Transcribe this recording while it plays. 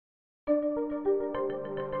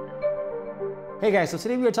Hey guys, so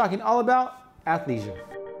today we are talking all about athleisure.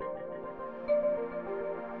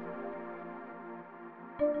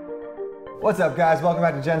 What's up guys, welcome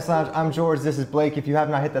back to Gents Lounge. I'm George, this is Blake. If you have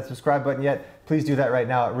not hit that subscribe button yet, please do that right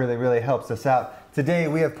now. It really helps us out. Today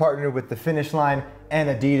we have partnered with the Finish Line and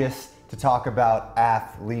Adidas to talk about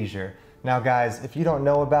athleisure. Now guys, if you don't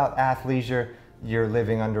know about athleisure, you're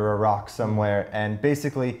living under a rock somewhere, and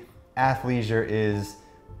basically athleisure is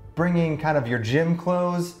bringing kind of your gym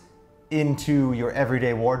clothes into your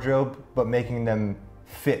everyday wardrobe, but making them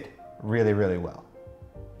fit really well.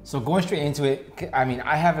 So going straight into it, I mean,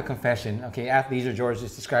 I have a confession, okay? Athleisure, George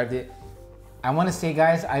just described it. I wanna say,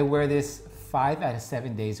 guys, I wear this 5 out of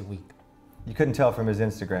 7 days a week. You couldn't tell from his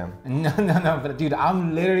Instagram. No, but dude,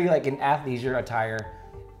 I'm literally like in athleisure attire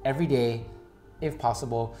every day, if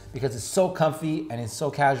possible, because it's so comfy and it's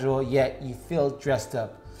so casual, yet you feel dressed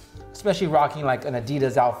up. Especially rocking like an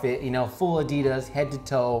Adidas outfit, you know, full Adidas, head to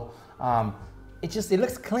toe. It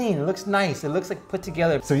looks clean, it looks nice, it looks like put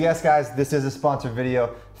together. So yes guys, this is a sponsored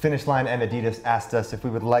video. Finish Line and Adidas asked us if we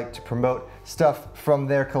would like to promote stuff from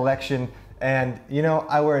their collection. And you know,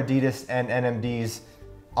 I wear Adidas and NMDs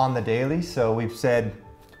on the daily, so we've said,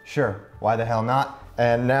 sure, why the hell not?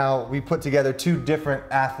 And now we put together 2 different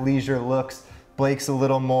athleisure looks. Blake's a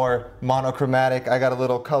little more monochromatic. I got a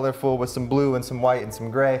little colorful with some blue and some white and some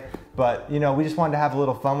gray. But you know, we just wanted to have a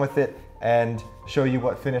little fun with it and show you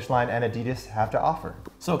what Finish Line and Adidas have to offer.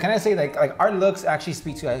 So can I say like our looks actually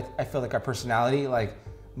speak to, I feel like our personality. Like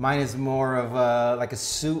mine is more of like a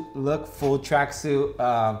suit look, full tracksuit.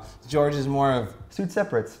 George is more of suit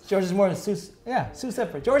separates. George is more of suit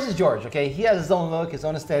separate. George is George, okay? He has his own look, his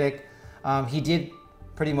own aesthetic. He did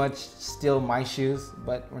pretty much steal my shoes,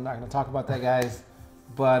 but we're not gonna talk about that, guys.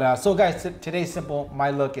 But so guys, today's simple.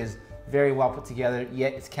 My look is very well put together,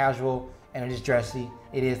 yet it's casual and it is dressy.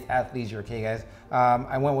 It is athleisure, okay guys?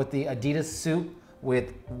 I went with the Adidas suit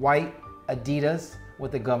with white Adidas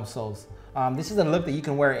with the gum soles. This is a look that you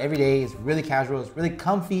can wear every day. It's really casual, it's really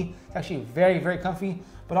comfy. It's actually very comfy,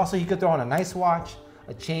 but also you could throw on a nice watch,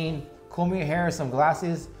 a chain, comb your hair, some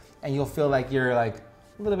glasses, and you'll feel like you're like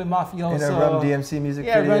a little bit mafioso. In a Run DMC music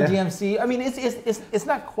video. Yeah, Run DMC. I mean, it's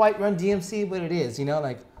not quite Run DMC, but it is, you know,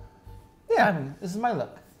 like, yeah, I mean, this is my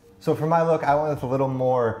look. So for my look, I went with a little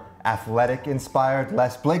more athletic inspired,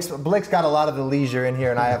 less. Blake's got a lot of the leisure in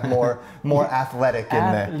here, and I have more athletic in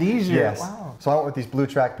there. Leisure, yes. Wow. So I went with these blue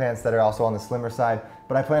track pants that are also on the slimmer side,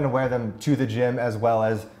 but I plan to wear them to the gym as well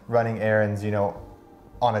as running errands, you know,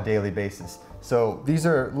 on a daily basis. So these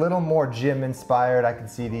are a little more gym inspired. I can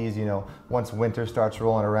see these, you know, once winter starts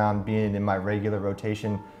rolling around, being in my regular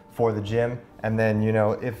rotation for the gym, and then, you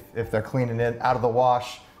know, if they're cleaning it out of the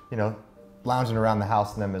wash, you know, lounging around the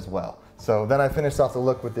house in them as well. So then I finished off the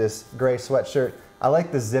look with this gray sweatshirt. I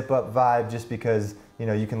like the zip up vibe just because, you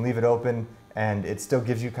know, you can leave it open and it still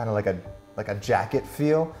gives you kind of like a jacket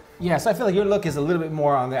feel. Yeah, so I feel like your look is a little bit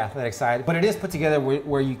more on the athletic side, but it is put together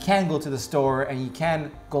where you can go to the store and you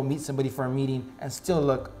can go meet somebody for a meeting and still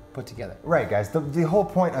look put together. Right guys, the whole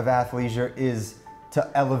point of athleisure is to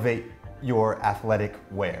elevate your athletic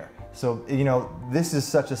wear. So, you know, this is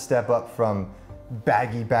such a step up from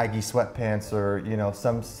baggy sweatpants, or you know,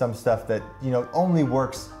 some stuff that, you know, only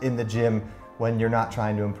works in the gym when you're not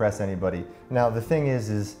trying to impress anybody. Now the thing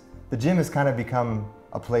is the gym has kind of become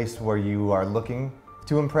a place where you are looking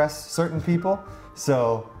to impress certain people.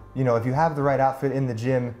 So, you know, if you have the right outfit in the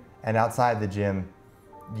gym and outside the gym,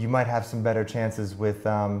 you might have some better chances with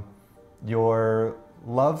your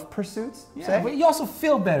love pursuits. Yeah, but you also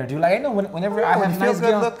feel better, dude. Like I know whenever I have nice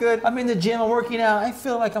good, look good. I'm in the gym, I'm working out, I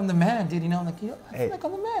feel like I'm the man, dude. You know, like, you know, I feel like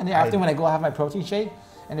I'm the man. Yeah, after when I go have my protein shake,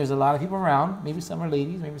 and there's a lot of people around, maybe some are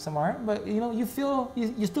ladies, maybe some aren't, but you know, you still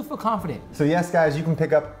feel confident. So yes, guys, you can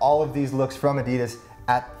pick up all of these looks from Adidas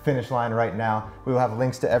at Finish Line right now. We will have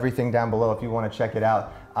links to everything down below if you want to check it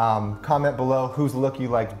out. Comment below whose look you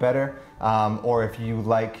liked better, or if you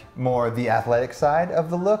like more the athletic side of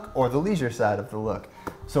the look or the leisure side of the look.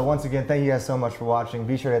 So once again, thank you guys so much for watching.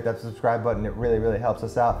 Be sure to hit that subscribe button. It really helps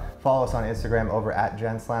us out. Follow us on Instagram over at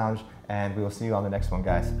gentslounge, and we will see you on the next one,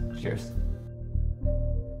 guys. Cheers.